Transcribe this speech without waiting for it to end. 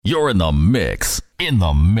You're in the mix. In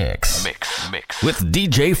the mix. Mix. With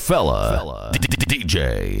DJ Fella.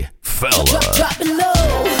 DJ Fella. Drop it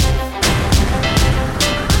low.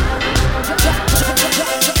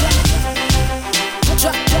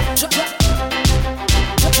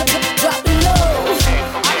 Drop it low.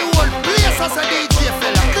 I want place as a DJ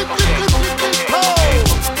Fella.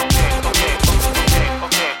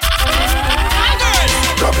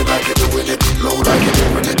 Drop it like you're doing it, low like you're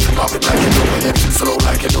doing it, pop it like you're doing it, slow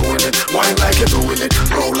like you're doing it, wine like you're doing it,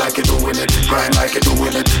 roll like you're doing it, grind like you're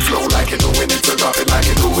doing it, flow like you're doing it. So drop it like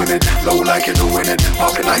you're doing it, low like you're doing it,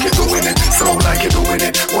 pop it like you're doing it, slow like you're doing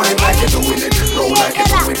it, wine like you're doing it, roll like you're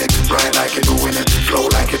doing it, grind like you're doing it, flow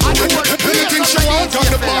like you're doing it. Anything she want on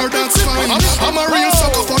the bar, that's fine. I'm a real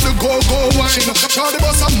sucker for the go-go wine. Shawty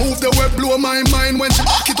boss, I move the way blow my mind when she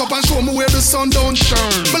back it up and show me where the sun don't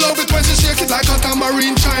shine. Me love it when she shake it like a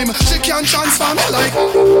tambourine chime. She can transform me like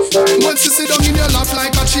once she sit down in your lap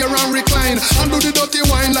like a chair and recline and do the dirty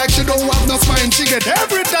wine like she don't have no spine. She get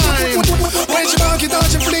every time when she back it out,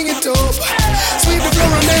 she fling it up, sweep the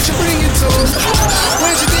floor and then she bring it up.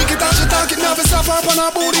 When she take it out, she talk it, never stop her on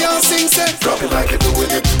her booty and sing say. Drop it like you're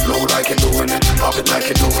doing it, low like you're doing it, pop it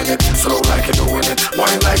like you're doing it, slow like you're doing it,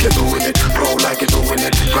 wine like you're doing it, roll like you're doing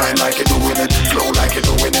it, grind like you're doing it, flow like you're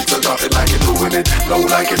doing it. So drop it like you're doing it, low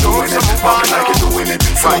like you're doing it, pop it like you're doing it,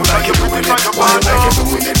 slow like you're doing it, wine like you're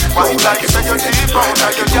doing it, roll like you're doing it, grind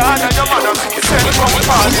like you're doing it, flow like you're doing it.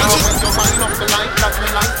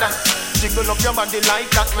 Jiggle up your body like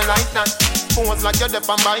that, me like that. Pose like you're deaf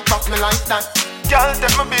and bike back, me like that. Girl,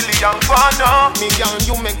 take me billion guano. Me girl,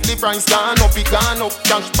 you make the price gone up, it gone up.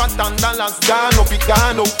 Cash pot and dollars gone up, it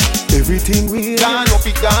gone up. Everything we gone up,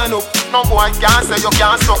 it gone up. No boy can't say you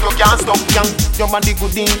can't stop, you can't stop. Girl, your body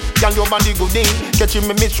good in, girl, your body good in. Catching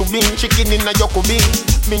me shubin, chicken in a your kubin.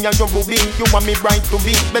 Me and your booby, you want me bright to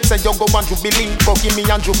be. Bet say you go and jubilee, fucking me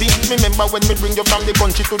and jubi. Remember when me bring you from the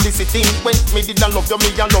country to the city. When me did I love you,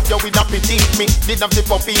 me and love you with a pity. Me did have the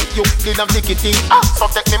puppy, you did have the kitty. So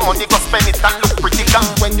take me money, go spend it and look pretty.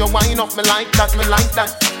 When you wind up, me like that, me like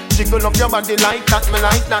that. Jiggle up your body like that, me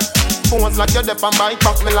like that. Pose like you're deaf and bike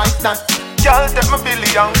back, me like that. Girl, take me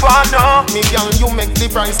billion guano. Me girl, you make the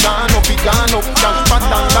price gone up, it gone up. Cash pot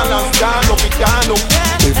and dollars gone up, it gone up.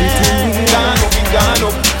 Everything gone up, it gone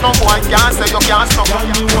up. No boy can't say you can't stop. Girl,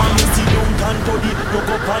 me want to see you can body, no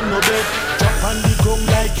go pan no bed. Drop on the ground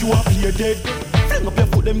like you are play dead. Fling up your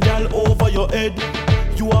foot, them girl over your head.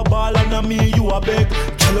 You a ball and a me, you a beg.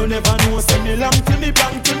 Girl, you never know, send me long till me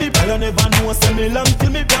bang till me. Girl, you never know, send me long till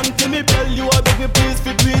me bang till me. Girl, you a beg me please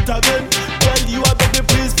fi do it again. Girl, you a beg me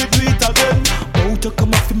please fi do it again. Bout to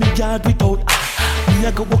come off in me yard without me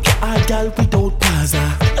a go walk your hard girl without plaza.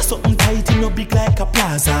 You're something tight, you know big like a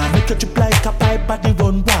plaza. Make you drip like a pipe, body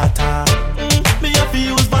run water. Me have to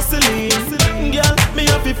use Vaseline. Girl, me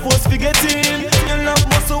have to force fi get in. Your love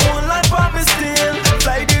muscle one like promise still.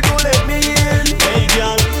 Fly the door, let me in. Hey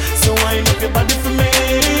girl, so wind up your body for me.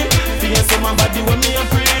 Feel some my body when me a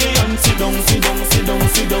pray. And sit down, sit down, sit down,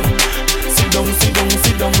 sit down. Sit down, sit down,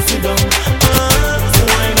 sit down, sit down. So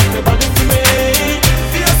wind up your body for me.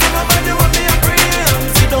 Feel some my body when me a pray. And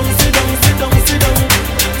sit down, sit down, sit down, sit down.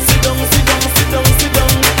 Sit down, sit down, sit down, sit down.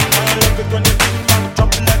 I love it when you think back, drop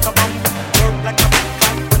it like a bomb. Work like a big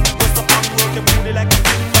fan. When you bust up and work your booty like a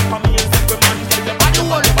big fan. For me is every man get your body. You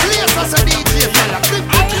want to play as a DJ Fella.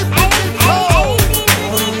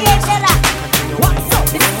 What's up?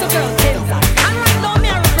 This is the girl Kenza. And right now me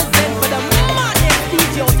I represent for the maddest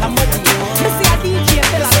DJ out of Muddy. Me see a DJ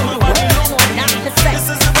Fella from the world on that the sex.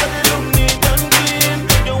 This is the body look neat and clean.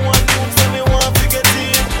 You want moves and me want to get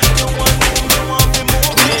in. You want moves, you want to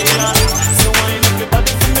move me. So wind up your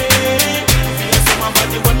body for me. Feel some my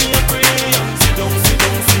body when me a pray. Sit down, sit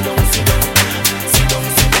down, sit down, sit down. Sit down,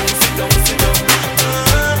 sit down, sit down, sit down.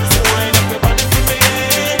 So wind up your body for me.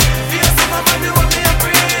 Feel some my body when me a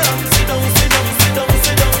pray. Sit down, sit down, sit down,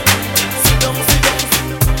 sit down. Sit down, sit down, sit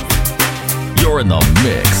down. You're in the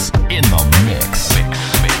mix. In the mix.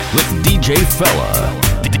 With DJ Fella.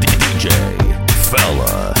 DJ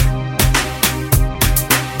Fella.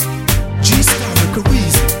 G-Star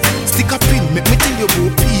Records. Stick a pin, make me tell you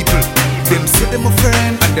about people. Them say them a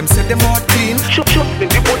friend and them say them hard clean. Shut me,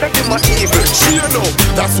 the boy that them a evil. She you know,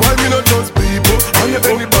 that's why me not trust people. And if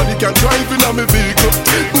anybody can drive in on me vehicle.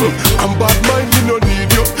 I'm bad mind, me no need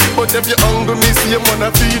you. But if you hungry, me see you wanna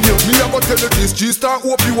feed you. Me a go tell you this, G-Star,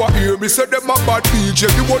 hope you a hear me. Say them a bad DJ,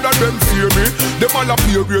 the one of them fear me. Them all a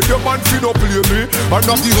period, them man fi no play me. And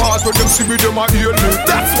of the heart when them see me, them a heal me.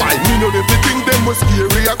 That's why me know them think them was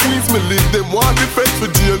scary. I squeeze me live, them want the fence for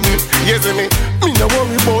deal me. Yes, me no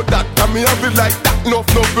worry about that, cause me have it like that. No,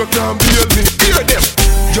 you can't bail me. Hear them.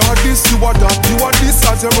 You're this, you are that, you are this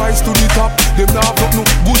as you rise to the top. Them now have no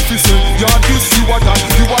good to say. You're this, you are that,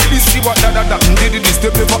 you are this, you are that. Did this,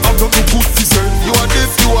 they never have no good to say. You are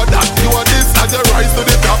this, you are that, you are this as you rise to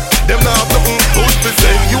the top. Them now have nothing good to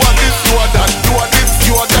say. You are this, you are that, you are this,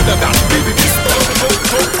 you are that. Did this.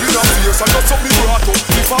 You know face and that's something brought up.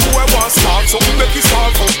 If a boy wants start, something make it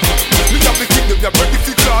start up. Me have to kick them, you're ready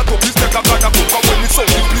to clot up. This take a god of book, and when it's out,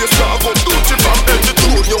 the place start up. Do you from head to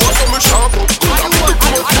toe, you want some sharp up. Good at the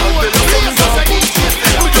crowd, can't tell you some sharp up.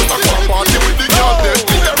 We just a go party with the girl there.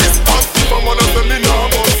 There is fast, from one of them in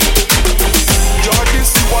our bus. You're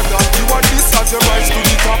this, you are that, you are this as you rise to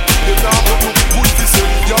the top. They now have no good to say.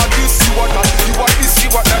 You're this, you are that, you are this,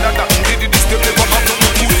 you are that. Did this, they never have no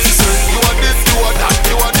good to say. You are this, you are that,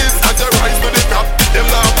 you are this as you rise to the top. Them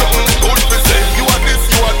now have nothing good to say. You are this,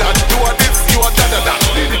 you are that, you are this, you are that.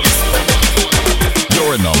 Did this.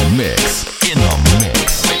 You're in the mix.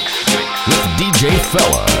 With DJ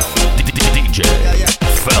Fella. DJ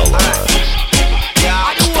Fella.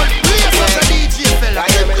 I do want to play as a DJ Fella.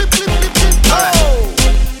 Oh.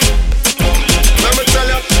 Let me tell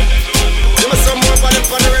you, give me some more for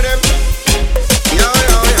the rhythm. Yo,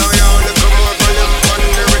 look more for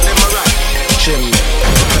the rhythm, alright.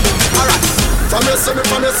 Alright, from you see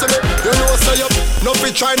me, you know say you, no fi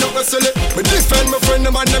try not to silly. Me defend my friend,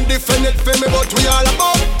 them and them defend it for me, but we all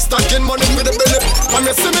about stacking money with the belly. From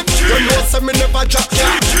you see me, you know say me never jack,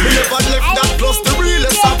 yeah. Me never left that plus the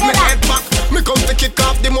realest of me head back. Me come to kick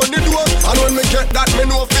off the money door, and when me get that, me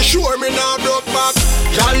know for sure me now broke back.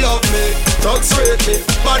 Y'all love me, thugs rate me,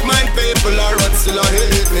 bad mind people are run still a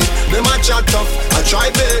hate me. Them a chat tough, I try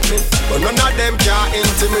bait me, but none of them can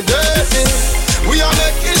intimidate me. We are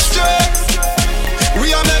make history,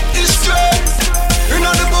 we are make history. In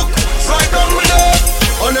the book, right down with it.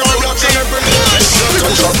 On every block and every line.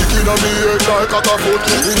 Push a kick inna me head like a foot.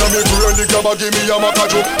 Inna me brain the grabber give me a maca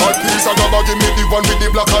joke. Hot piece a grabber give me the one with the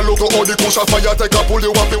black and logo. All the kush a fire take a pull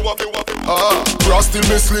the wappy. Brass till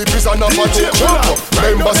me sleep is a nap a talk.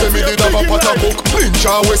 Remember say me did have a pot a book.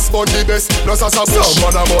 Ninja West Bun the best, no sasa push.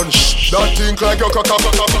 Some man a munch, that think like your cock.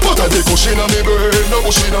 But I dey push inna me brain, no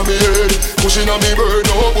push inna me head. Push inna me brain,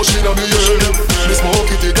 no push inna me head. Me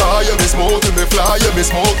smoke it high, me smoke till me fly. Me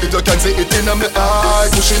smoke it, you can see it inna me eye.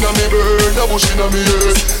 Push inna me brain, no push inna me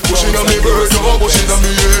head. Push inna me brain, no push inna me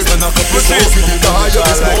head. Me smoke it high,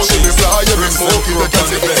 me smoke till me fly. Me smoke it, you can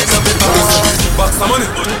see it inna me eye. Box some money,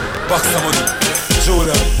 box some money.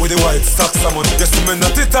 Julia with the white stacks of money. You see me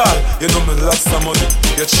not it all, you know me lots of money.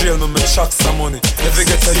 You trail me chuck some money. Every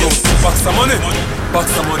get a youth, box some money,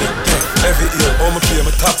 box some money. Yeah. Every year, all me pay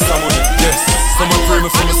me tax some money. Yes, someone pray me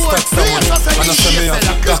for me stack some money. And I say me have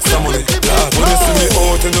tax some money. When you see me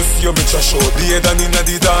out and you see me trash out. The head and inna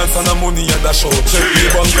the dance and the money and the show. Check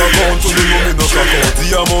the bank account to the money no crack out. The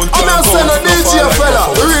amount can count, no DJ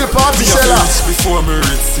Fella, the real party seller. Before me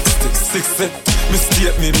reach 60.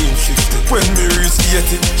 Mistake me mean 50. When me reach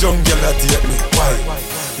 80, young girl a date me. Why?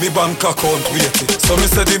 Me bank account waiting. So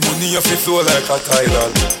me say the money a fi flow like a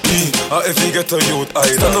tidal. Me, if you get a youth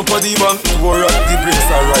idol. Stand up at the bank, war at the brakes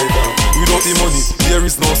arrival. Without the money, there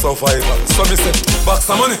is no survival. So me say, box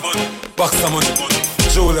some money, box some money.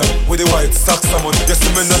 Julia with the white stacks of money. You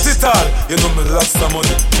see me not it all, you know me lots of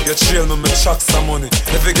money. You trail me chuck some money.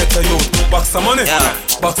 If you get a youth, box some money,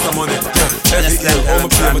 box some money. Yeah. Every year, all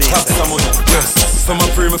me pay me tax some money. Yes, some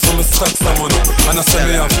pray me for me stack some money. And I say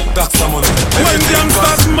me have tax some money. When them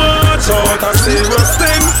start march out a serious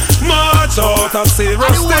thing, march out a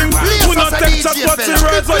serious thing. We not take chat but she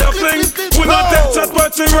rides for your fling. We not take chat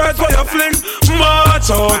but she rides for your fling.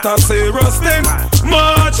 March out a serious thing,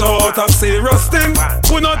 march out a serious thing.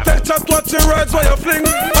 We not take chat what you rides for your fling.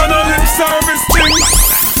 And a lip service thing.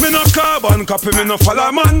 Me no carbon copy, me no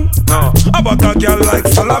follow man. No, about a girl like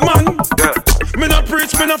Solomon. Yeah. Me no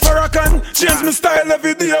preach, me no Farrakhan. Change me style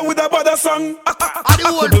every day with a bad song. I do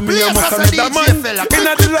want to play as a DJ Fella.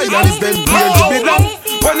 Inna the Lions, then play to be done.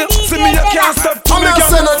 When you see me, you can't stop. I'm not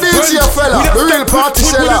saying a DJ Fella, the real party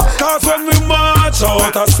seller. Cause when we march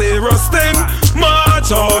out a serious thing, march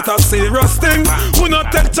out a serious thing. We not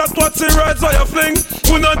take chat what you rides for your fling.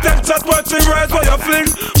 We not take chat what you rides for your fling.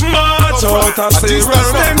 March out a serious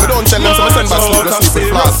thing. We don't tell them so send back to the sleep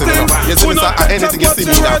with floss. You see me say anything you see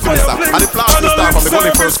me that finish up. And the floss is start from the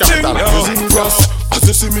very first capital. As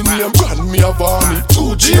you see me name, God me a army.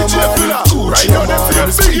 2G a money, 2G a money.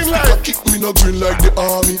 Me speak like a kick me no green like the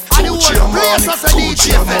army. 2G a money,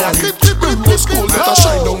 2G a money. Bring me school let a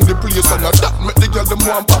shine down the place. And that make the girl them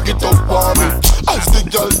want pack it up for me. As the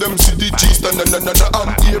girl them see the G stand and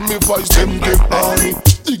hear me voice them get on me.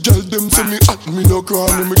 The girl them say me hot, me no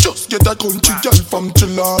cranny. Me just get a country girl from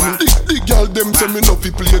Chilani. The girl them say me no fi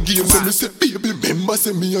play games. So me say baby, remember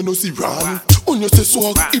say me a no see Rani. When you say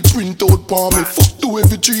swag, it print out for me. Fuck to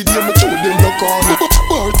every 3 day, me told them no call me.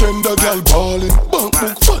 Bartender girl ballin', bank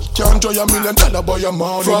book fat, can't enjoy $1 million boy a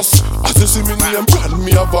money. Frost, as you see me name brand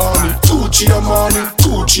me a Barney. Gucci a money,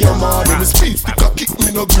 Gucci a money. Me speed stick a kick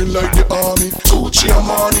me no green like the army. Gucci a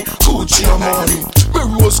money, Gucci a money. Me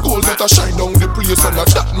rose gold that a shine down the place, and that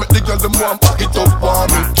make the girl them want pack it up for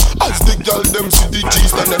me. As the girl them see the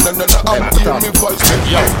G's, and I'm hear me voice.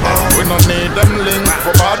 We no need them link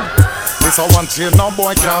for bad. This a one chain no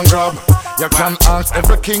boy can grab. You can ask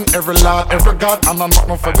every king, every lord, every god, and I'm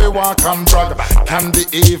not for the walk and brag. Can be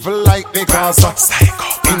evil like the Gaza,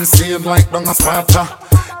 insane like Dung Sparta.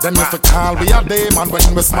 Them used to call we a demon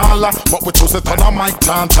when we smaller, but we choose it on a mic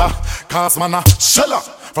chanter. Cause man a sheller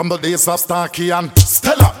from the days of Starkey and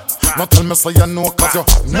Stella. Now tell me so you know, cause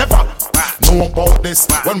you never know about this.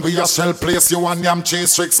 When we a shell place, you and Yam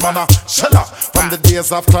chase tricks, man a sheller from the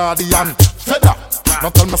days of Claudia and Fedder. Now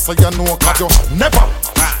tell me so you know, cause you never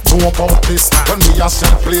know about this. When we a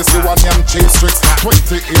shell place, you and Yam chase tricks.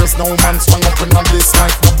 20 years now, man swung up in a this.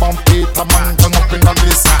 Like no bomb Peter, man hung up in a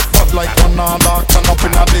this. But like one other, turn up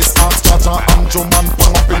in a this. Ask Chacha and Joe, man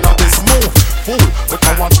hung up in a this. Move, fool, with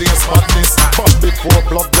our days badness. But before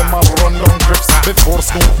blood, them a run down grips. Before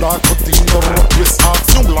Snoop Dogg put in the rope with arts.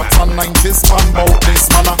 New lots and 90s, man, bout this.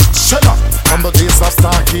 Man a sheller from the days of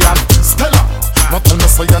Starkey and Stella. Now tell me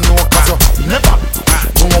so you know, cause you never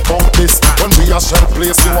know about this. When we a shell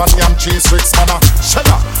place, you and Yam chase tricks, man a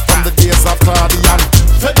sheller from the days of Claudia and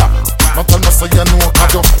Fedder. Now tell me so you know,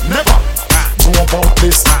 cause you never know about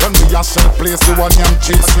this. When we a shell place, you and Yam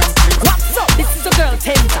chase tricks. What's up? This is the girl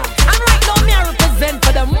Tenta, and right now me I represent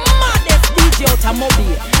for the maddest DJ out of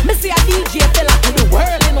Mobile. Me see a DJ fella to the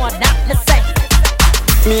world, you know that me say.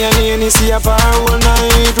 Me and Annie see a bar all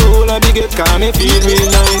night. Roll a big it, cause me feel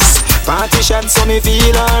real nice. Party shot so me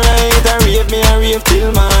feel alright. I rave till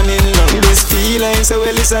morning long. This feel like say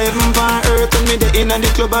well it's a heaven for earth. When me dey in the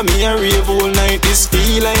club and me a rave all night. This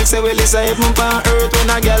feel like say well it's a heaven for earth. When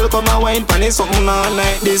a girl come a wine pan it something all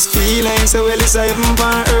night. This feel like say well it's a heaven for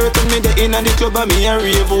earth. When me dey in the club and me a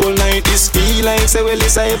rave all night. This feel like say well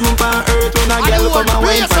it's a heaven for earth. When a girl come a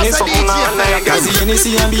wine pan it something all night. Cause you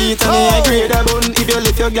see a beat and I grade a bun. If you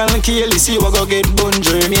lift your girl and kill, you see what go get bun.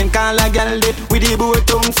 Jermaine call a girl dead with the boat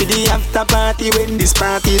tongue for the after party when this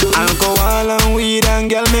party done. Alcohol and weed and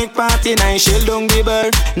girl make party nice. Shell down the bar.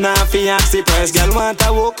 Nah fi ask the price. Girl want a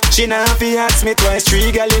walk. She nah fi ask me twice.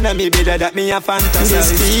 3 girl inna me bed that me a fantasize.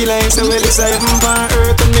 This feel like say well it's a heaven for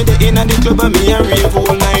earth. When me dey inna the club and me a rave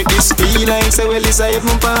all night. This feel like say well it's a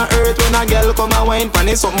heaven for earth. When a girl come a wine pan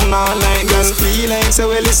it something all night. Girl feel like say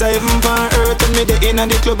well it's a heaven for earth. When me dey inna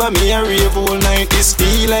the club and me a rave all night. This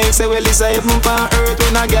feel like say well it's a heaven for earth.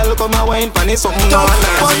 When a girl come a wine pan it something all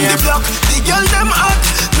night. On the block, the girl them hot.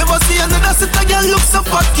 Never see another set a girl look so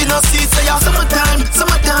fat. You know see say summertime,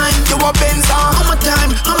 summertime. You a Benz on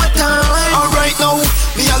summertime, summertime. Alright now,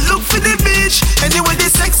 me a look for the beach. Anyway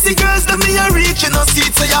the sexy girls that me a reach. You know see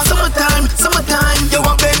say summertime, summertime. You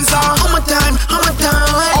a Benz on summertime,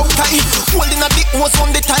 summertime. Okay, holding a dick was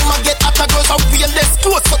on the time I get hotter. Girls are real less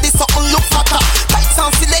close, but this something look fatter. Tights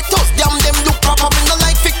and stilettos, damn them look proper. Me no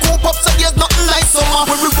like fi coop up, so there's nothing like summer.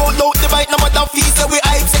 When we roll out the bike, no matter fees that we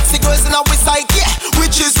hype. Sexy girls in our side, yeah,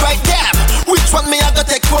 which is right there. Which one me I gotta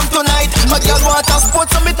take home tonight? A girl want a sport,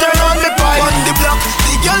 so me turn on me pipe. On the block,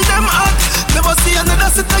 the girl them hot. Never see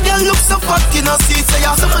another set a girl look so fat. You know see say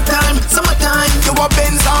summertime, summertime. You a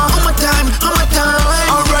Benz on summertime,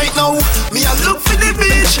 summertime. Alright now, me a look for the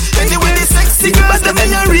beach. Anyway the sexy girls that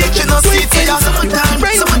me a reach. You know see say summertime,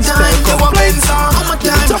 summertime. You a Benz on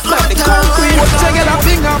summertime, summertime. Watch a girl a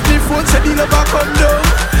ping off the phone, say the lover come down.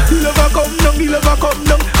 The lover come down, the lover come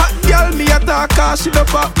down. Hot girl me a talk, she no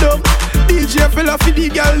pop down. DJ fella fi the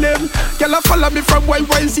girl them. Girl a follow me from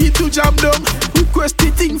YYZ to jam down. Request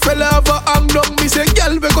the thing fella have a hang down. Me say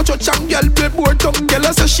girl we go church and girl play board tongue. Girl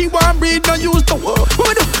a say she want breed no use tongue.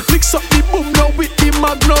 Mix up the boom now with the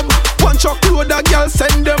magnum. One chuck load a girl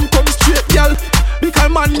send them come straight girl.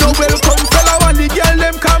 Because man no welcome. Fella want the girl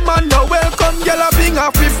them come man no welcome. Girl a bring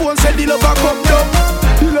off the phone say the lover come down.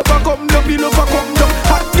 The lover come down, the lover come down.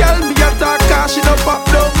 Hot girl me a talk she no pop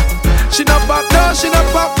down. She no pop down, she no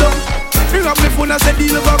pop down. Bring up the phone and say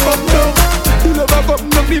the lover come down. The lover come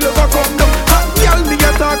down, the lover come down. Hot girl me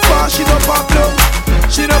a talk fast, she no pop down.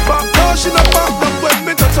 She no pop down, she no pop down. When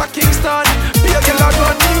me touch a Kingston, be a girl a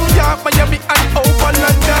run New York, Miami and over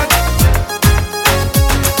London.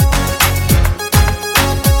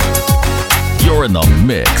 You're in the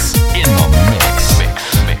mix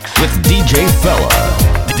with DJ Fella.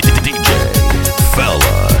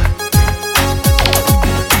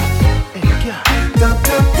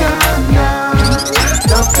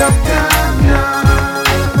 top down.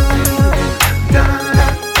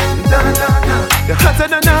 You're hotter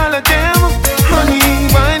than all of them. Honey,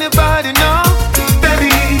 why anybody know? Baby,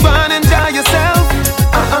 run and enjoy yourself.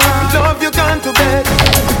 Love you gone to bed.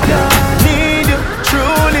 Need you,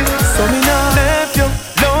 truly. So me not left you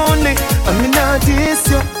lonely. And me not diss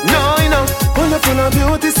you. No, you know. Full of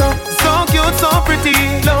beauty, so cute, so pretty.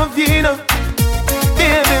 Love you, you know.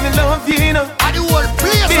 Baby, me love you, you know.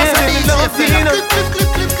 Baby, me love you, you know.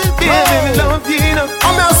 Baby, me love you, you know.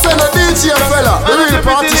 I'm not saying a DJ fella, the real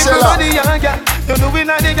party seller. You know we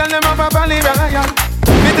like the girl them up a valley royal.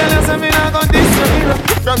 Me tell you say me not gon' diss you.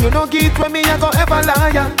 From you no get when me a go ever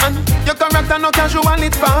liar. And your character no casual,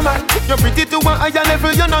 it's formal. You're pretty to a higher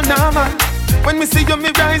level, you're not normal. When me see you,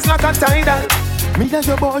 me rise like a tidal. Me and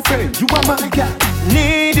your boyfriend, you are my girl.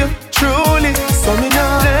 Need you, truly. So me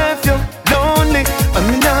not left you lonely. And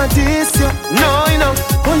me not diss you. No, you know.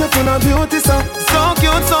 Full of beauty, so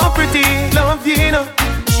cute, so pretty. Love you, you know.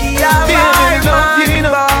 She a baby, love you, you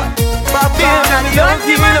know. Baby, love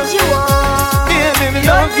you, you know. Baby,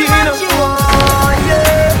 love you, you know.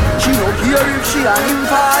 She don't care if she and him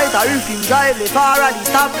fight or if him drive the car at the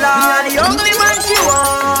stoplight. The only man she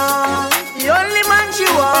want, the only man she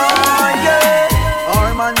want, yeah.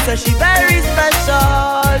 Our man says she very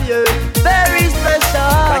special, yeah, very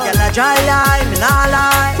special. Like a dry line, me nah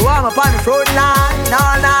lie. So I'm up on the front line,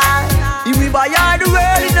 nah lie. If we buy her the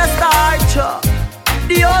world in a starch,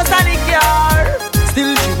 the house and the car.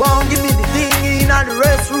 Still she won't give me the thing in the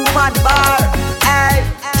restroom and the bar. Ay,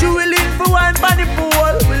 she willing for one for the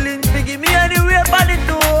pool, willing to give me anywhere for the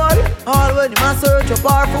tool. All when him a search up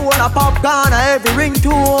her phone, a popcorn, a every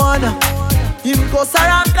ringtone. Him go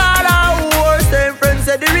and call her whore. Same friends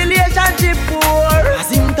say the relationship poor. As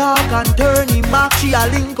him talk and turn him back, she a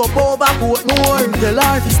link up over Portmore. Tell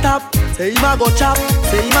her to stop, say him a go chop,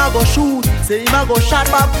 say him a go shoot, say him a go shot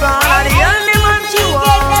popcorn. And the only man she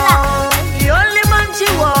want, the only man she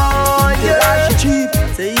want, yeah. Tell her she cheap,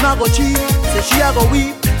 say him a go cheap, say she a go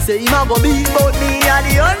weep, say him a go beat. But me a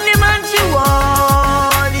the only man she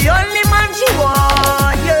want, the only man she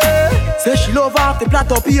want, yeah. Say she love off the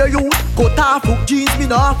plot up here youth. Cut off hook jeans, me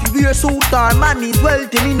no have to wear suit. Her man is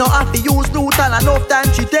wealthy, me no have to use loot. And enough time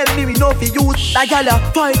she tell me no fi use. That gal a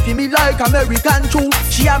fight for me like American truth.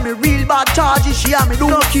 She a me real bad charges, she a me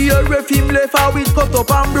do. No care if him left her with cut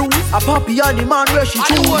up and bruise. A puppy and the man where she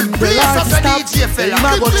choose. Tell her to stop, say him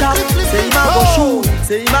a go chop, say him a go shoot,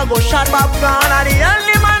 say him a go shot popcorn. And the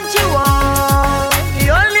only man she want,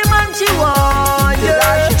 the only man she want, yeah. Tell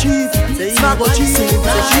her she cheap, say him a go cheat, say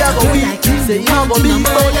she a go weak, say him a go beat.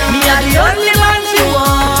 Me a the only man she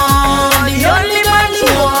want, the only man she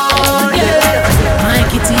want, yeah. My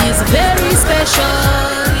kitty is very special,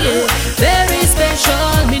 yeah, very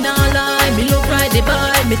special. Me nah lie, me love ride the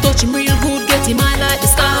bike. Me touch him real good, get him high like the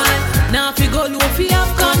sky. Now fi go low, fi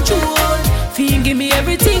have control. Fi give me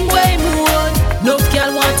everything way more. No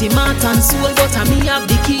girl want him heart and soul, but a me have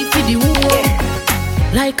the key for the home.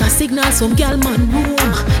 Like a signal, some girl man room.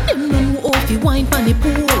 Them no know how fi wine pan the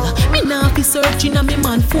pool. Me nah fi searching on me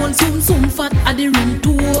man phone. Zoom fat at the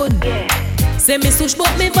ringtone. Say me sush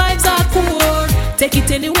but me vibes are cool. Take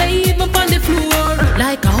it anyway, even on the floor.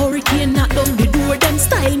 Like a hurricane knock down the door. Them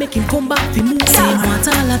style make him come back fi move. Say him want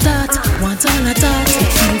all of that, want all of that.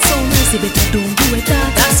 It feels so nice, you better don't do it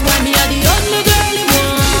that. That's why me are the only girl he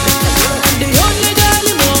want, the only girl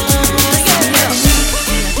he want.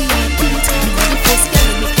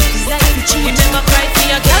 He never cried for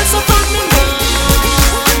a girl so from me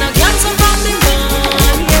man, a girl so from me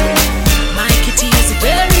man, yeah. My kitty is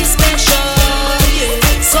very special, yeah,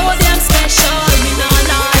 so damn special. Me nah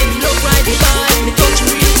lie, me love ride the bike. Me touch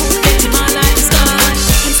real good, get him all like the sky.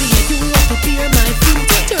 You see you have to bear my fruit.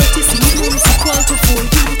 30 seasons equal to 4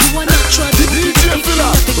 you. You are natural. DJ fella,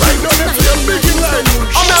 right now let's get big in line.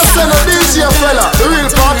 I'm not saying a DJ fella, the real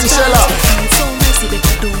party seller. So nice, you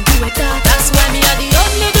better don't do it that. That's why me are the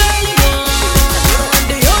only girl.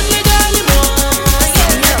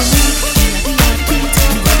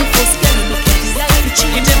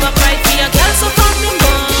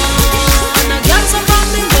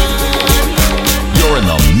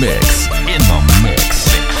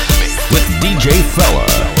 DJ Fella.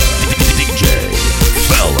 DJ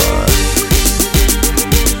Fella.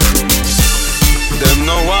 Them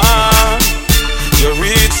no one, you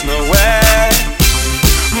reach nowhere.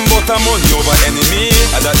 But I'm money over enemy,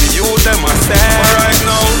 and that the youth them a stare. But right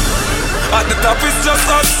now, at the top it's just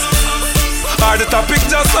us. At the top it's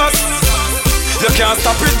just us. You can't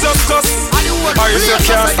stop it just us. Or if you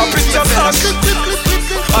can't stop it just us.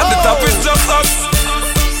 At the top it's just us.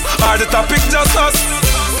 At the top it's just us.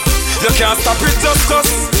 You can't stop it just us.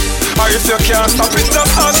 Or if you can't stop it, just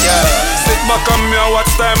hush. Sit back on me and watch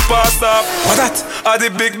time pass off. What that? Are the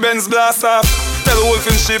big Benz blast off? Tell Wolf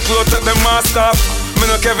in sheep low, take them mask off. Me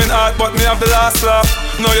no Kevin Hart, but me have the last laugh.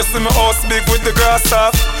 Now you see me house big with the grass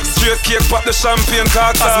off. Straight cake, pop the champagne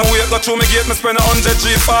cock. As me wait, go through me gate, me spend 100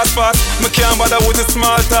 G fast. Me can't bother with the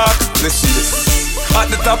small talk. Listen this. At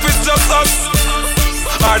the top it's just us.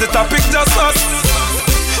 Or the topic just us.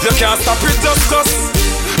 You can't stop it, just us.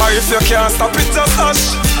 Or if you can't stop it, just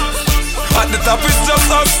hush. At the top it's just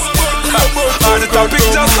us. Or the topic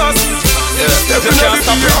just us. You can't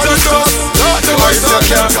stop it, just us. Or if you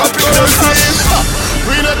can't stop it, just us.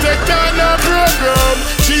 We no take time no program.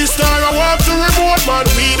 G-Star I walk to remote man.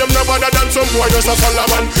 We them no better than some boy just a follow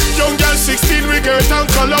man. Young girl 16 we girl and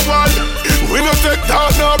color one. We no take time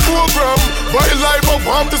no program. By life I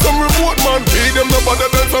want to some remote man. We them no better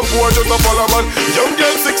than some boy just a follow man. Young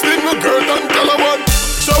girl 16 we girl and color one.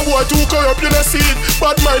 Some boy too corrupt, you no see it.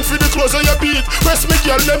 Bad mind for the clothes on your beat. Rest me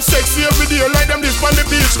girl, them sexy every day. Like them live on the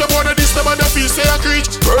beach. The border this, the border feel, say I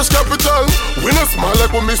preach. First capital, we no smile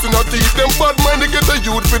like we're missing our teeth. Them bad mind, they get the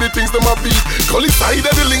youth for the things them a beat. Call it side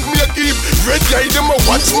of the link me a keep. Red guy, them a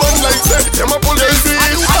watch man like that. Them a police.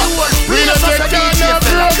 We no take down no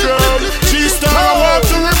program. G-Star I walk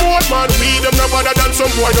to remote man. We them no better than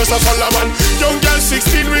some boy just a follow man. Young girl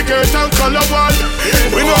 16 we girl and color one.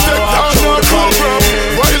 We no take down no program.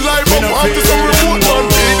 Why life I want to some remote man.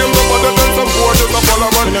 We them no better than some boy just a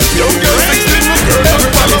follow man. Young girl 16 we girl and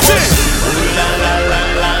color one. La la la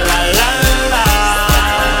la la la la.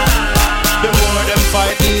 The more them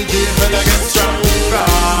fight, DJ fella get stronger.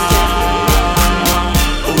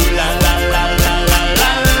 Ooh la la la la la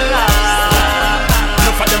la la.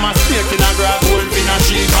 Enough of them a snake in a grab, wolf in a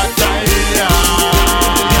sheep attire.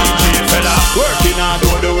 DJ fella working hard,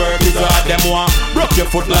 do the work is hard. Them want broke your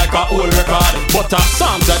foot like a old record. But a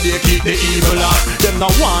songs that they keep the evil out. Them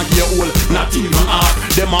not want your old, not even half.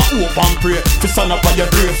 Them a hope and pray to stand up on your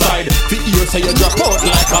grave side. For years say you drop out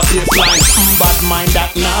like a baseline. Bad mind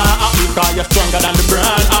that nah, because you're stronger than the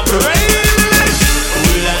brand of rain.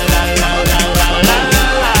 Ooh la la la la la la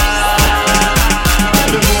la.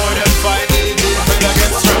 The more them fight, they fella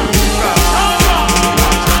get stronger.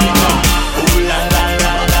 Ooh la la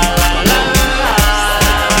la la la la la.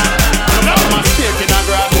 No mistake in a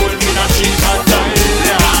grab hold in a cheap attire.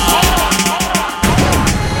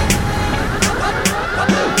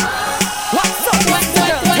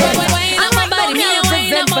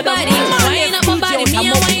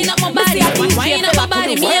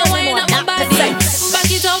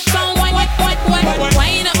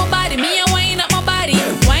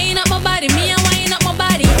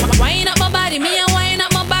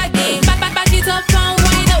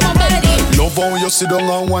 How you sit down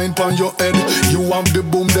and wine pon your head. You have the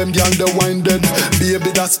boom, them gyal the wine dead.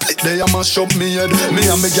 Baby that split there, mash up me head. Me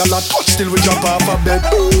and me gyal a touch till we jump off a bed.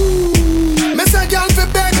 Ooh. Me say gyal fi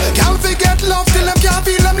beg, gyal fi get love till them can't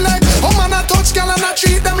feel them leg. Woman a touch gyal and a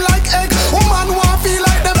treat them like egg. Woman want feel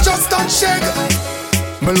like them just don't shake.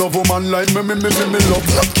 Me love woman like me love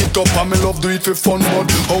lock it up and me love do it for fun. But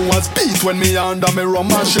how was beat when me under me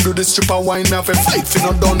rum and she do the stripper wine me have a fight fi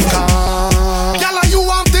no done can. Gyal you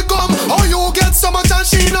want the gum, how you get so much and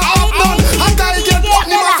she no have none. A guy get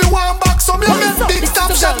money man fi one back so me make big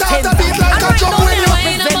stop shut out the beat like a drum when you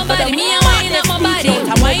wine up my body, me a wine up my body,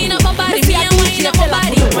 wine up my body, me a wine up my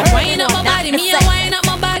body, wine up my body, me a wine up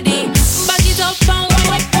my body. Back it up and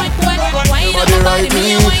wine up my body,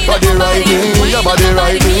 me a wine up my body. Your body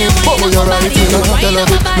right me, oh you right me. You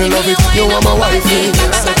love it, me love it. You want my wifey,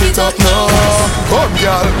 set it up now. Come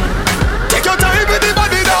girl, take your time with the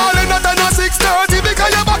body, darling. Not on a 6:30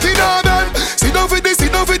 because you're back in her bed. Sit down for this,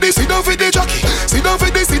 sit down for this, sit down for the jockey. Sit down for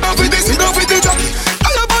this, sit down for this, sit down for the jockey.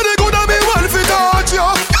 And your body good and me want to touch you.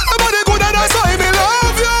 And your body good and that's why me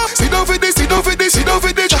love you. Sit down for this, sit down for this, sit down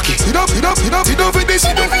for the jockey. Sit down, sit down, sit down, sit down for this,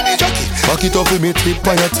 sit down for the jockey. Back it up with me, tip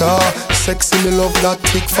on your tar. Sexy, me love that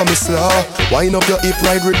tick for me slaw. Wind up your hip,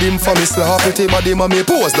 ride rhythm for me slaw. Pretty body, mommy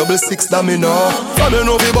pose, double six, that me know. For me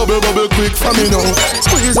know, bubble, bubble quick for me now.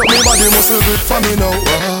 Squeeze up me body, muscle grip for me now.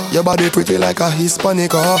 Your body pretty like a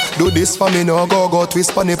Hispanic, do this for me now, go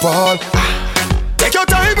twist for me Paul. Take your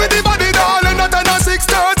time with the body, darling, not on a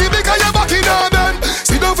 6:30 because you're back in her bed.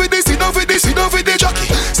 Sit down for this, sit down for this, sit down for the jockey.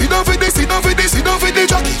 Sit down for this, sit down for this, sit down for the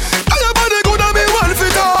jockey. And your body good and me want to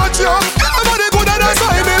touch you. Your body good and that's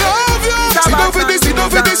why me love you. Sit down for this, sit down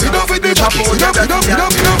for this, sit down for the jockey. Sit down, sit down, sit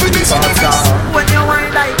down, sit down for this, sit down for this. When you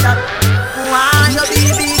wine like that, why you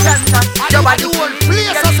baby cancer? Your body won't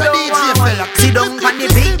place us a DJ fella. Sit down on the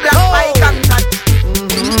big black bike and that.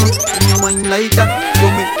 When you wine like that, you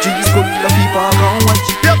make cheese good, the people gon' watch.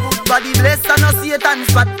 Your good body blessed and no Satan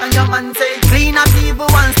spot. And your man say clean up people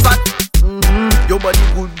one spot.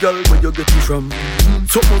 from.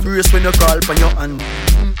 Something brace when you call for your hand.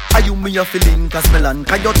 Are you me a feeling Casmelan?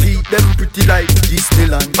 Can your teeth them pretty like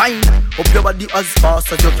Disneyland? Fine, up your body as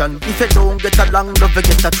fast as you can. If you don't get along, don't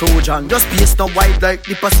forget a Trojan. Just space no wide like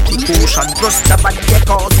the Pacific Ocean. Trust the body get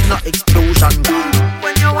causing no explosion.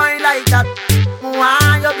 When you whine like that,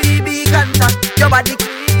 why your baby contact? Your body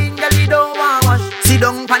clean, girl you don't want wash. Sit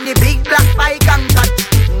down on the big black bike and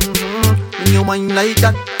catch. When you whine like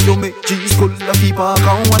that, you make cheese full of people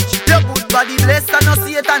can watch. Your good body blessed and no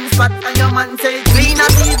Satan spot. And your man say clean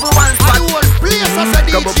as evil one spot.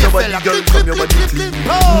 Come up your body girl, come your body clean.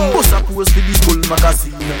 Bust a pose for the school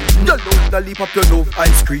magazine. You love the lip up your love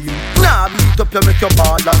ice cream. Nah beat up you make your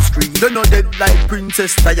ball and scream. You know dead like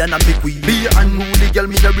Princess Diana be queen. Be unruly girl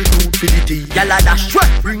me the recruit for the tea. Y'all a dash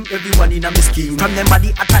bring everyone in a me scheme. From them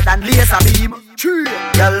body hotter than laser beam.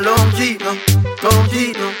 Y'all don't cheat no, don't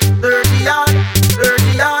cheat no. 30 yard.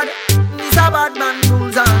 It's a bad man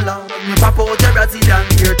rules and law. Me pop out your Brazilian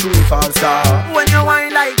here true false star. When you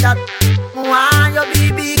whine like that, why your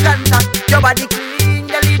baby contact? Your body clean,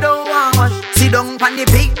 girl you don't want wash. Sit down on the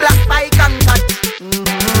big black bike and catch.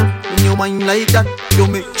 When you whine like that, you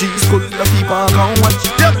make cheese full of people can watch.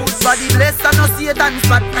 Your good body blessed and no Satan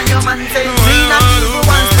spot. And your man say clean and evil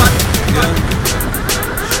one spot.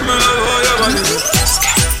 Me love how your body do.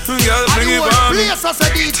 Girl, bring it on me.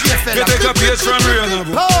 You take a page from Rihanna.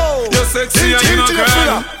 You're sexy and you not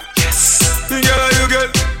crying. Yes. Girl, you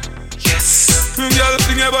get. Yes. Girl,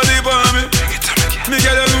 bring your body on me. Me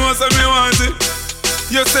girl, you know what me want it.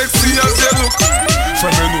 You're sexy as you look.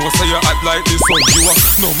 From you know say you act like this one. You are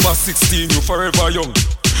number 16, you forever young.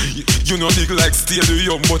 You know big like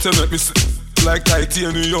stadium, but you make me like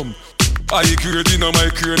titanium. I grade in my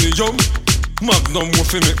cranium. Magnum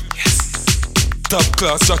for me. Yes. Top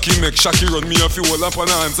class Jackie make Shaki run me off you all up on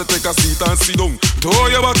her hands. So take a seat and sit down.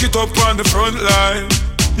 Throw your back it up on the front line.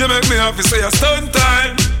 You make me happy say a stunt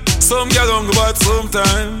time. Some girl hungry but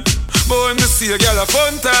sometime. But when me see a girl a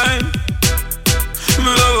fun time.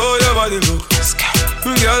 Me love how your body look.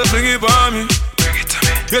 Girl bring it on me. Bring it to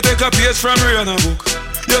me. You take a page from Rihanna book.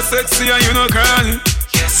 You're sexy and you no cranny.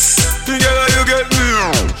 Yes. Girl you get me.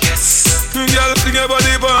 Yes. Girl bring your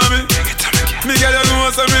body on me. Bring it to me. Me girl you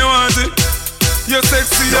know what me want it. You're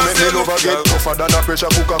sexy you make me lover get tougher than a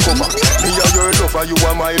pressure cooker cover. Me a your lover, you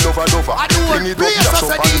are my lover lover. Bring it up, yash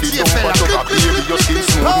up and the dumper tucker. Baby, your skin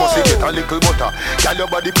smooth, must get a little butter. Girl, your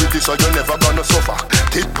body pretty so you never gonna suffer.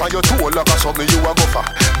 Tip on your toe like a something you a gopher.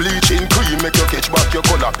 Bleaching cream make you catch back your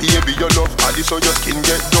color. Baby, your love body so your skin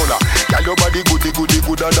get duller. Girl, your body goody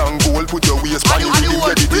gooder than gold. Put your waist on you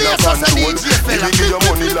ready to a control. Baby, give your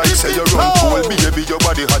money like say you run cold. Baby, your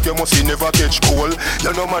body hot, you must never catch cold.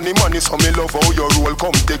 You know money so me love how your roll.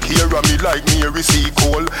 Come take care of me like Mary C.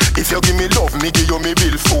 Cole. If you give me love, me give you me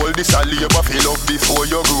bill full. This a labor for love before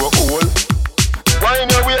you grow old. Wine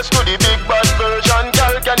your waist to the big bad version.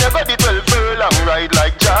 Girl, can you go the 12 furlong ride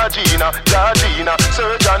like Georgina?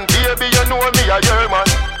 Surgeon, baby, you know me a your man.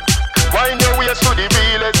 Wine your waist to the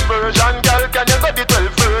realest version. Girl, can you go the 12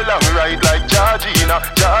 furlong ride like Georgina?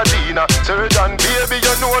 Surgeon, baby,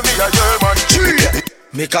 you know me a your man.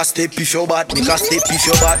 Make a step if you're bad, make a step if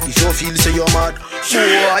you're bad. If you feel say you're mad,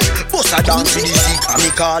 boy, bust a dance in the sick. And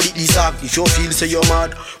me call it the sack. If you feel say you're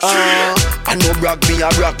mad, I no brag, me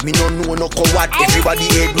a brag. Me no know no coward.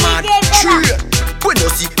 Everybody head mad. When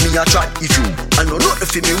you see me a chat, if you I know nothing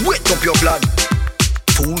for me, wet up your blood.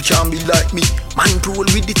 Fool can't be like me. Man roll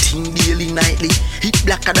with the thing daily, nightly. Hit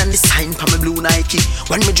blacker than the sign for me blue Nike.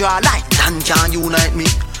 When me draw a light, then can't unite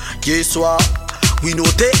me. Guess what? We no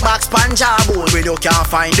take back sponge bone. When you can't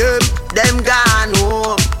find them gone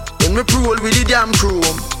home. When we roll with the damn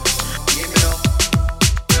chrome.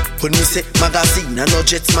 When me say magazine, I no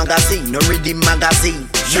Jets magazine, no Rhythm magazine.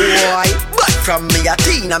 Boy, but from me a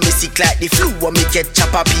teen, I me sick like the flu when me get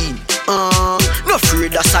chopper bean. No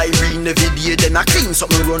afraid of siren every day, then I clean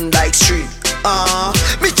something run like stream.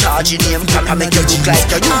 Me charge your name, papa make you look like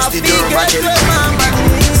you use the Derma gel cream.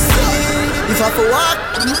 If I for walk,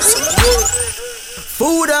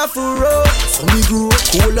 food off a road, so me grew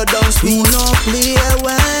cooler down snow. We no play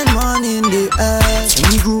when man in the air. So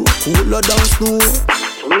me grew cooler down snow.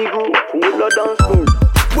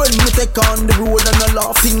 When me take on the road and I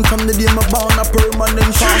laughing from the day my born a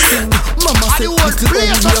permanent fasting. Mama said little only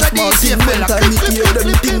a small thing. When time me hear them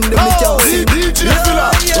thing, them me can't sing. DJ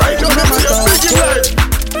Fella, right now me see a big life.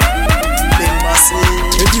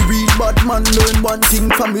 Every real bad man learn one thing,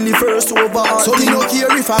 family first over all. So me no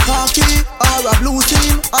care if a khaki, or a blue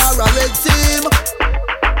team, or a red team.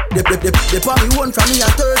 They put me one from me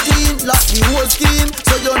at 13, lock the whole scheme,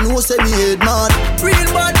 so you know say me head man.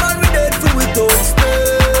 Real bad man we dead for we toast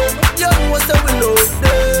them. you know so we love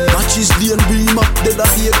them. Matches Lane Beamer, De La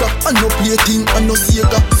Vega, and no plating and no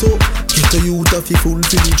Sega. So get a youth of a fulfill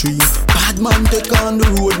the dream. Bad man take on the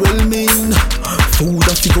road well mean. Food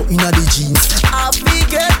that you go in the jeans. I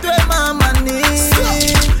forget where mama needs.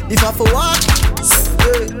 If I for walk,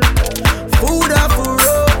 food I for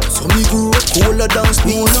road. So me grew up cooler down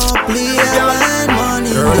spoon. No play when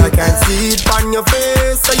money. Girl, I can see it on your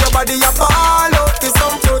face. So your body a ball out to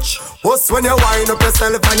some touch. What's when you wind up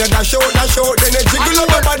yourself and you dash out, then you jiggle up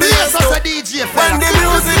your body. Yes, as a DJ. When the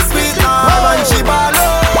music sweet, and she ball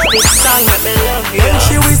out. This song make me love you. When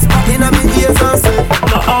she whisper in my ears and say,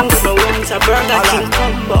 my hunger, my wings, a Burger King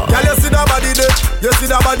combo. Girl, you see that body there, you see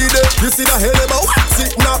that body there, you see that hell about what's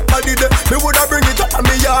it not body there. Me woulda bring it up on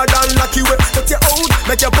me yard and lock you away. Take you out,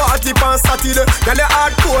 make your party on Saturday. Girl, you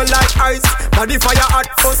hard cold like ice, body fire hot.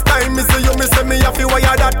 First time me see you, me say me have to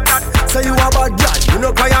wire that. Say you a bad girl, you no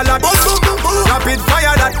cry a lot. Rapid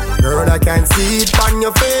fire that. Girl, I can see it on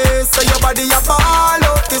your face. So your body a ball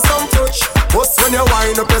out to some touch. What's when you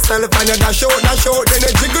wind up yourself and you dash out, then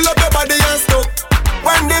you jiggle up your body and stuff.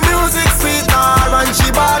 When the music sweet and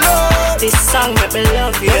she ball out. This song make me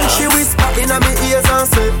love you. When she whisper in my ears and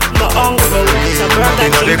say, my hunger, my wings, a Burger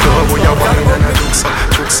King combo. You wine and a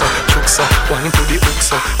chuksa, wine to the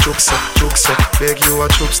hooksa, chuksa. Beg you a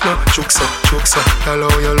chups no, chuksa. Hello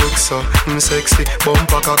you look so sexy,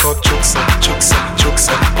 bumper cock up, chuksa.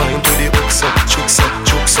 Wine to the hooksa, chuksa.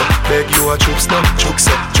 Beg you a chups no,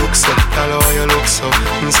 chuksa. Hello you look so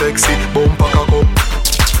sexy, bumper cock up.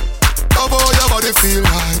 How your body feel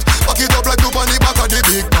right? Back it up like you on the back of the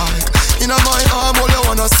big bike. Inna my arm, all you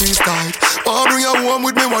wanna squeeze tight. Wanna bring you home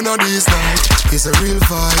with me one of these nights. It's a real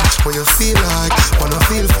vibe, what you feel like. Wanna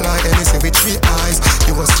feel fly, anything with 3 eyes.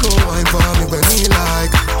 You a slow wine for me when me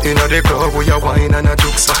like. Inna the club where you wine and a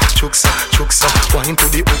chuksa. Wine to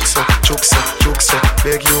the hooksa, chuksa.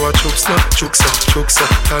 Beg you a chups no, chuksa.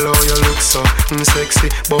 Hello you look so sexy,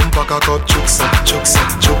 bumper cock up, chuksa.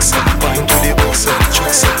 Wine to the hooksa,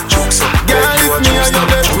 chuksa. Girl, if me and you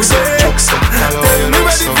let me say, tell me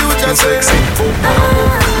where the future sexy.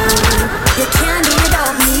 You can't do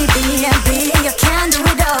without me, baby. You can't do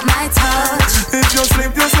without my touch. If you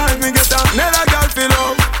sleep, you slide me get up. Never girl feel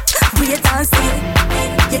up. Wait and see.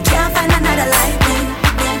 You can't find another like me.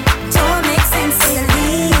 Don't make sense till you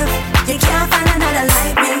leave. You can't find another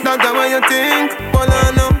like me. That's the way you think. Well,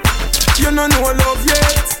 I know you don't know love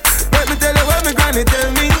yet. Let me tell you what me granny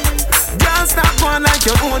tell me. Girl, stop going like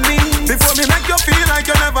you own me. Before me make you feel like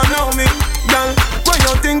you never know me. Girl, what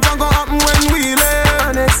you think can go happen when we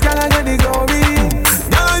live? Next girl I get the glory.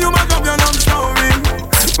 Girl, you might up your love story.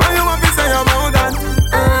 When you want to say about that?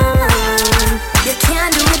 You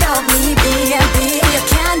can't do without me, baby. You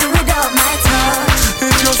can't do without my touch.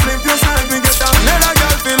 If you sleep, you slide me get up. Let a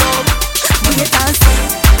girl feel up. Wait and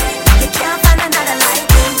see. You can't find another like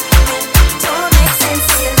me. Don't make sense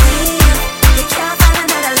till you leave. You can't find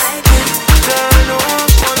another like me.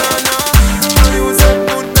 You said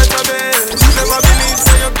put better bed. Never believe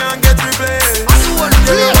so you can't get replaced. You wanna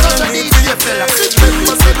need to your fella. You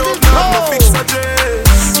must have no fix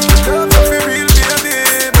address. Girl, if you real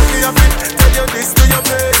baby, but me have to tell you this to your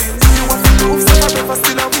face. You want to prove so I never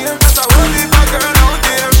still a weird. Cause I won't leave a girl out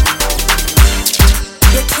there.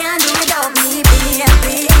 You can't do without me,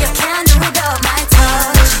 baby. You can't do without my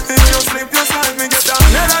touch. If you sleep, you slide me get down.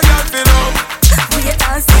 Let a girl feel up. Wait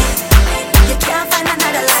and see. You can't find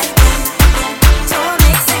another like me. Don't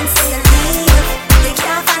make sense till you leave. You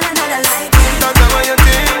can't find another like me. That's the way you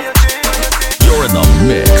think. You're in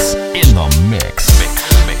the mix.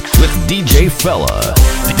 With DJ Fella.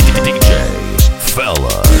 DJ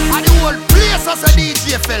Fella. And the whole place as a DJ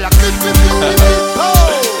Fella.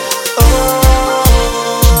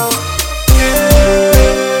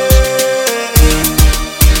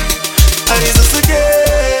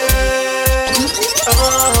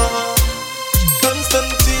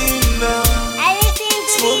 Constantina. Everything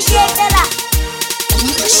to DJ Fella.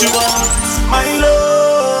 She wants my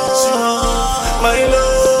love, my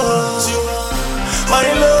love, my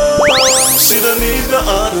love. She don't need no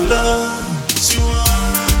other love. She wants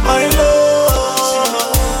my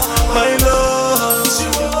love, my love,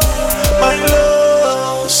 my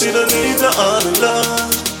love. She don't need no other love.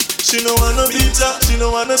 She no wanna beat her, she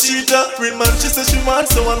no wanna cheat her. Real man, she say she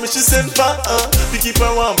wants someone, me she send for her. To keep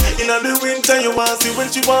her warm in the winter. You want see when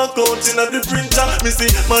she walk out in the printer. Me see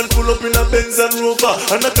man pull up in a Benz and Rover,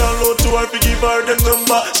 and I call out to her to give her the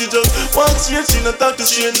number. She just walk straight, she no talk to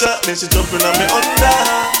stranger. Then she jumping on me under,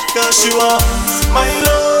 cause she wants my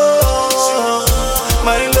love,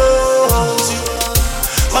 my love,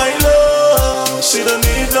 my love. She don't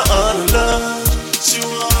need no other love. She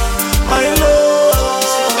wants my love.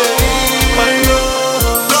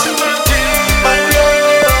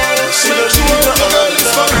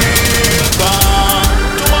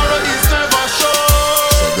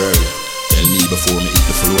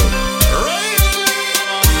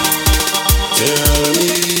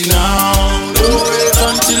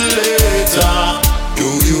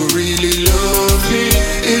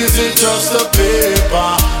 just a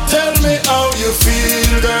paper? Tell me how you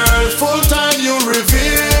feel, girl. Full time you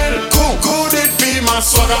reveal. Could it be my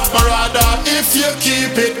swagger, brother? If you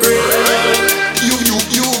keep it real, you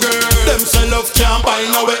girl. Them say love can't buy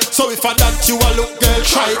no way. So if I that you a look, girl,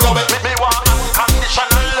 try go away. Me want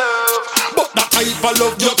unconditional love, but that type of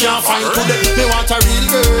love you can't find today. Me want a real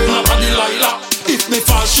girl, not a Delilah. If me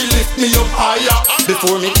fall, she lift me up higher.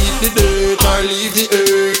 Before me eat the dirt or leave the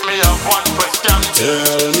earth, me have one question.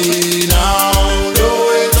 Tell me now, don't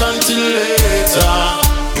wait until later.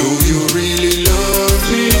 Do you really love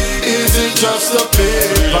me? Is it just a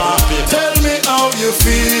paper? Tell me how you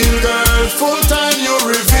feel, girl. Full time you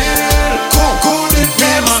reveal. Could it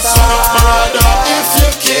be my son, brother? If you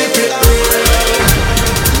keep it real.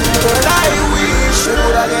 Girl, I wish you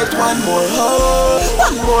would get one more hug,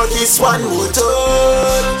 one more kiss, one more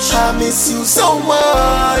touch. I miss you so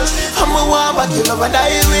much. I'm a one back in love and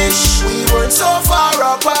I wish we weren't so far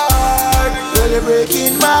apart. Girl, you're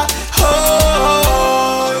breaking my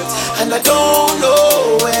heart, and I don't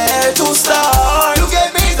know where to start. You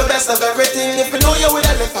gave me the best of everything. If you know you would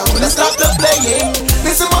have left, I would have stopped the playing.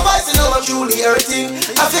 Listen my voice, you know I'm truly hurting.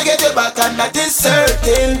 I forget you back and that is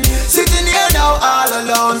certain. Sitting here now all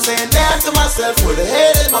alone, saying damn to myself, where the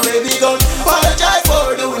hell is my baby gone? Apologize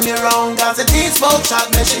for doing me wrong, cause the teen smoke shot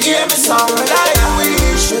me, she hear me song. But I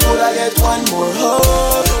wish you would have get one more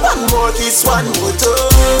hug, one more kiss, one more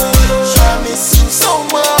touch. I miss you so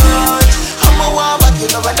much. I'm a one back in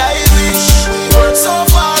love and I wish we weren't so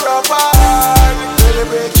far apart. Really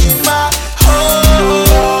breaking my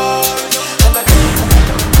heart.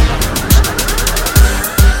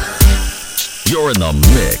 You're in the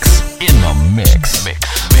mix.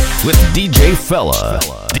 With DJ Fella.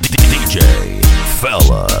 DJ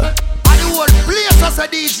Fella. I the whole place as a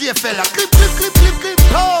DJ Fella. Clip.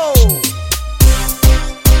 Oh.